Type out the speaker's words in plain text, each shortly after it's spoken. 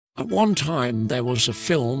At one time there was a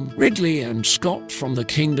film, Ridley and Scott from the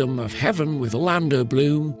Kingdom of Heaven, with Orlando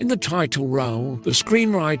Bloom in the title role. The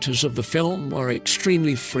screenwriters of the film were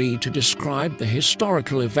extremely free to describe the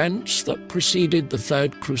historical events that preceded the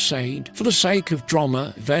Third Crusade. For the sake of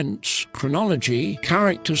drama, events, chronology,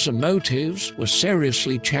 characters and motives were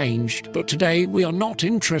seriously changed. But today we are not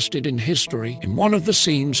interested in history. In one of the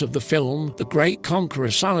scenes of the film, the great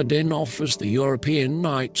conqueror Saladin offers the European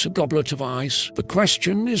knights a goblet of ice. The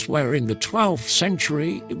question is where in the 12th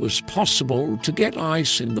century it was possible to get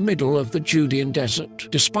ice in the middle of the Judean desert.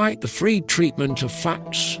 Despite the free treatment of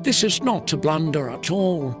facts, this is not a blunder at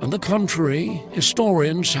all. On the contrary,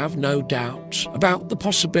 historians have no doubts about the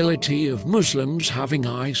possibility of Muslims having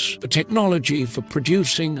ice. The technology for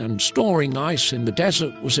producing and storing ice in the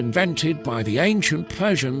desert was invented by the ancient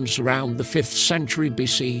Persians around the 5th century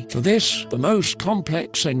BC. For this, the most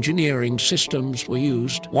complex engineering systems were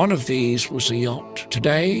used. One of these was a yacht.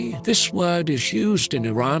 Today, this word is used in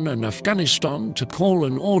Iran and Afghanistan to call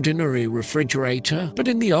an ordinary refrigerator, but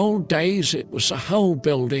in the old days it was a whole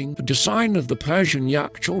building. The design of the Persian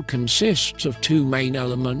yacht consists of two main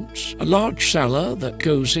elements: a large cellar that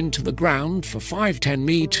goes into the ground for 5-10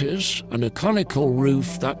 meters and a conical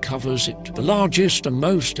roof that covers it. The largest and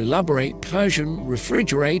most elaborate Persian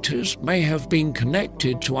refrigerators may have been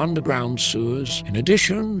connected to underground sewers. In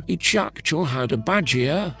addition, each yacht had a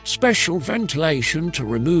bagia, special ventilation to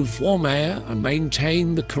remove warm air and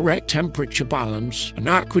maintain the correct temperature balance. An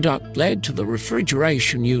aqueduct led to the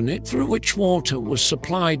refrigeration unit through which water was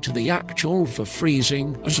supplied to the actual for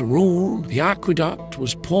freezing. As a rule, the aqueduct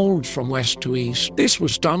was pulled from west to east. This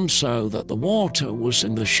was done so that the water was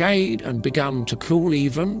in the shade and began to cool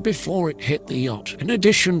even before it hit the yacht. In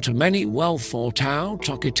addition to many well thought out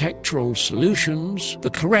architectural solutions,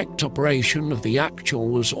 the correct operation of the actual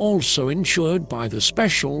was also ensured by the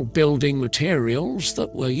special building materials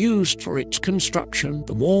that were used for its construction.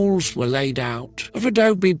 The walls were laid out of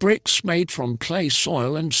adobe bricks made from clay,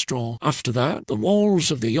 soil and straw. After that, the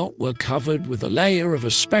walls of the yacht were covered with a layer of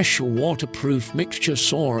a special waterproof mixture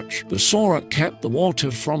sorach. The sorach kept the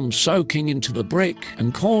water from soaking into the brick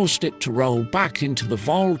and caused it to roll back into the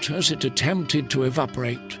vault as it attempted to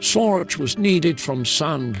evaporate. Sorach was needed from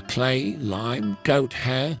sand, clay, lime, goat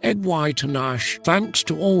hair, egg white and ash. Thanks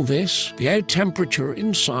to all this, the air temperature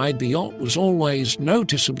inside the yacht was always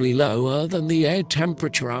noticeably lower than the air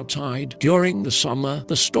temperature outside. During the summer,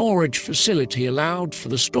 the storage facility allowed for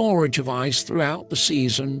the storage of ice throughout the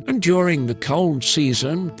season, and during the cold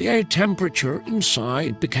season, the air temperature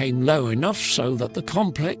inside became low enough so that the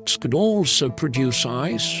complex could also produce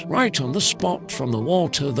ice right on the spot from the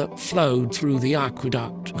water that flowed through the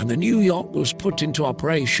aqueduct. When the new yacht was put into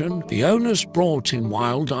operation, the owners brought in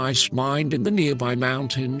wild ice mined in the nearby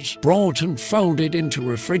mountains, brought and folded into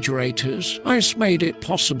refrigerators. Ice made it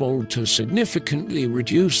possible to significantly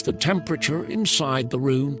reduce the temperature inside the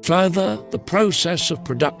room. Further, the process of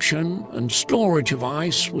production and storage of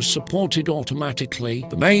ice was supported automatically.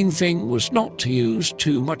 The main thing was not to use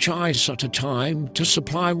too much ice at a time, to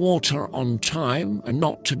supply water on time and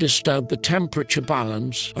not to disturb the temperature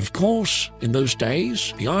balance. Of course, in those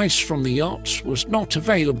days, the ice from the yachts was not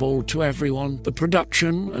available to everyone. The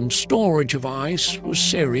production and storage of ice was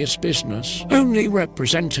serious business. Only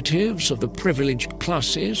representatives of the privileged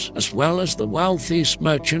classes, as well as the wealthiest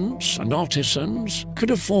merchants and artisans,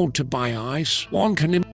 could afford to buy ice. One can